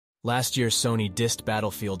Last year, Sony dissed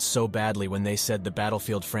Battlefield so badly when they said the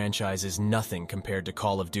Battlefield franchise is nothing compared to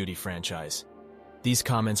Call of Duty franchise. These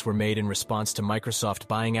comments were made in response to Microsoft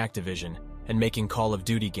buying Activision and making Call of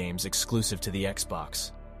Duty games exclusive to the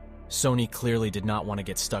Xbox. Sony clearly did not want to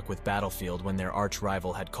get stuck with Battlefield when their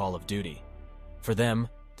arch-rival had Call of Duty. For them,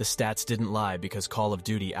 the stats didn't lie because Call of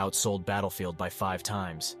Duty outsold Battlefield by 5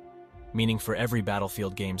 times. Meaning for every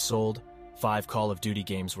Battlefield game sold, 5 Call of Duty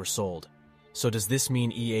games were sold. So does this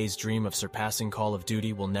mean EA's dream of surpassing Call of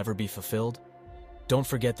Duty will never be fulfilled? Don't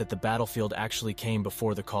forget that the Battlefield actually came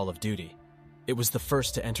before the Call of Duty. It was the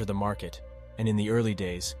first to enter the market, and in the early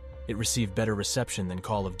days, it received better reception than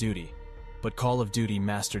Call of Duty. But Call of Duty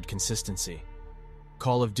mastered consistency.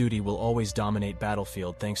 Call of Duty will always dominate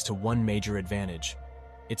Battlefield thanks to one major advantage: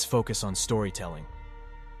 its focus on storytelling.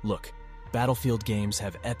 Look, Battlefield games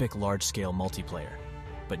have epic large-scale multiplayer,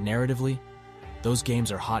 but narratively, those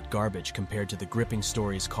games are hot garbage compared to the gripping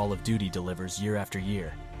stories Call of Duty delivers year after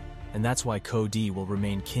year. And that's why CoD will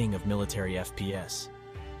remain king of military FPS.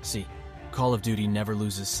 See, Call of Duty never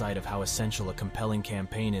loses sight of how essential a compelling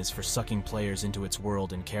campaign is for sucking players into its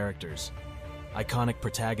world and characters. Iconic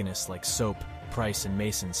protagonists like Soap, Price, and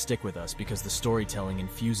Mason stick with us because the storytelling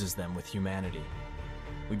infuses them with humanity.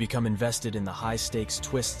 We become invested in the high-stakes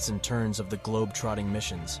twists and turns of the globe-trotting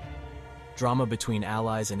missions. Drama between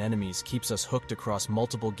allies and enemies keeps us hooked across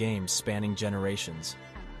multiple games spanning generations.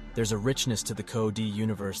 There's a richness to the CoD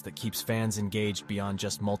universe that keeps fans engaged beyond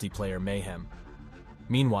just multiplayer mayhem.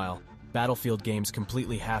 Meanwhile, Battlefield games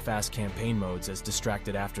completely half-ass campaign modes as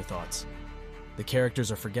distracted afterthoughts. The characters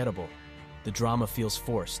are forgettable. The drama feels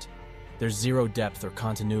forced. There's zero depth or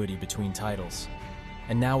continuity between titles.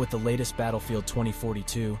 And now with the latest Battlefield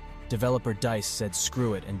 2042, developer DICE said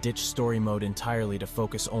screw it and ditched story mode entirely to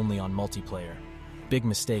focus only on multiplayer. Big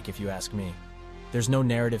mistake if you ask me. There's no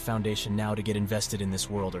narrative foundation now to get invested in this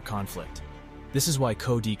world or conflict. This is why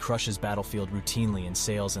CoD crushes Battlefield routinely in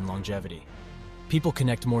sales and longevity. People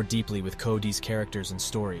connect more deeply with CoD's characters and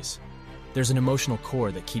stories. There's an emotional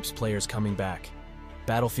core that keeps players coming back.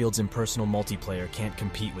 Battlefield's impersonal multiplayer can't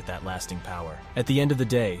compete with that lasting power. At the end of the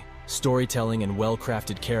day, storytelling and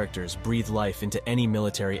well-crafted characters breathe life into any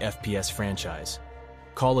military FPS franchise.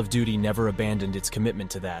 Call of Duty never abandoned its commitment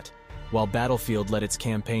to that, while Battlefield let its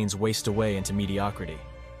campaigns waste away into mediocrity.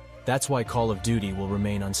 That's why Call of Duty will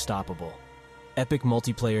remain unstoppable. Epic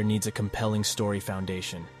multiplayer needs a compelling story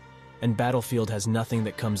foundation, and Battlefield has nothing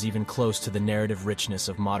that comes even close to the narrative richness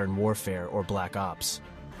of Modern Warfare or Black Ops.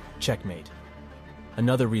 Checkmate.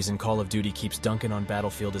 Another reason Call of Duty keeps dunking on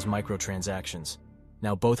Battlefield is microtransactions.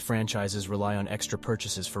 Now both franchises rely on extra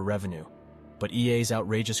purchases for revenue, but EA's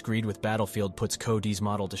outrageous greed with Battlefield puts CoD's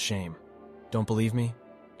model to shame. Don't believe me?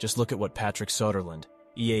 Just look at what Patrick Soderlund,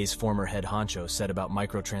 EA's former head honcho, said about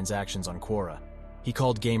microtransactions on Quora. He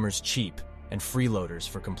called gamers cheap and freeloaders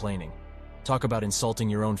for complaining. Talk about insulting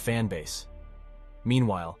your own fanbase.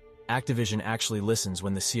 Meanwhile, Activision actually listens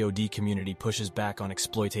when the COD community pushes back on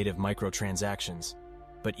exploitative microtransactions.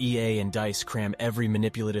 But EA and DICE cram every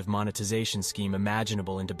manipulative monetization scheme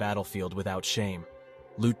imaginable into Battlefield without shame.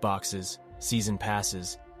 Loot boxes, season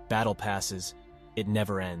passes, battle passes, it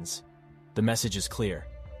never ends. The message is clear: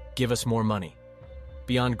 give us more money.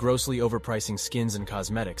 Beyond grossly overpricing skins and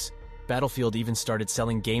cosmetics, Battlefield even started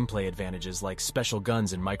selling gameplay advantages like special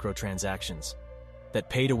guns and microtransactions.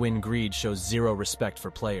 That pay-to-win greed shows zero respect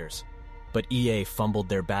for players. But EA fumbled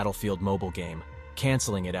their Battlefield mobile game,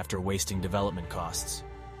 canceling it after wasting development costs.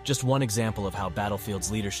 Just one example of how Battlefield's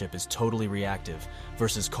leadership is totally reactive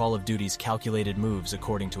versus Call of Duty's calculated moves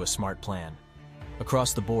according to a smart plan.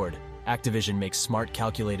 Across the board, Activision makes smart,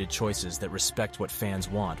 calculated choices that respect what fans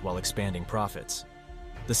want while expanding profits.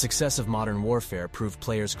 The success of Modern Warfare proved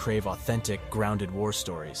players crave authentic, grounded war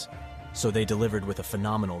stories, so they delivered with a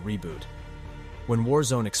phenomenal reboot. When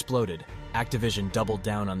Warzone exploded, Activision doubled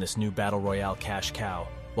down on this new Battle Royale cash cow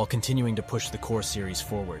while continuing to push the core series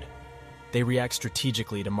forward. They react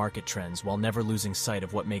strategically to market trends while never losing sight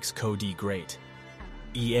of what makes CoD great.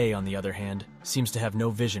 EA, on the other hand, seems to have no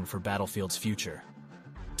vision for Battlefield's future.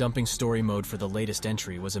 Dumping story mode for the latest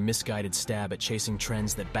entry was a misguided stab at chasing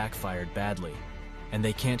trends that backfired badly, and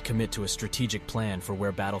they can't commit to a strategic plan for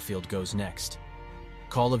where Battlefield goes next.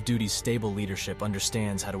 Call of Duty's stable leadership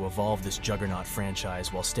understands how to evolve this juggernaut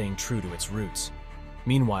franchise while staying true to its roots.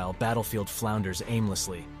 Meanwhile, Battlefield flounders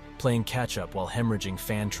aimlessly, playing catch-up while hemorrhaging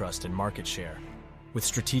fan trust and market share. With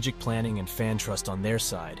strategic planning and fan trust on their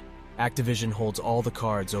side, Activision holds all the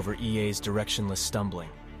cards over EA's directionless stumbling.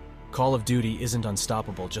 Call of Duty isn't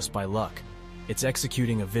unstoppable just by luck. It's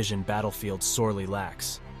executing a vision Battlefield sorely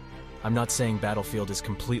lacks. I'm not saying Battlefield is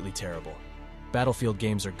completely terrible. Battlefield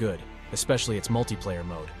games are good, especially its multiplayer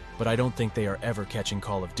mode, but I don't think they are ever catching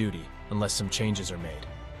Call of Duty unless some changes are made.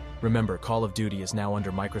 Remember, Call of Duty is now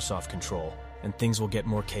under Microsoft control, and things will get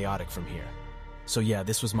more chaotic from here. So yeah,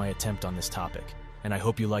 this was my attempt on this topic, and I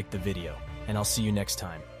hope you liked the video, and I'll see you next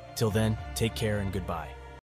time. Till then, take care and goodbye.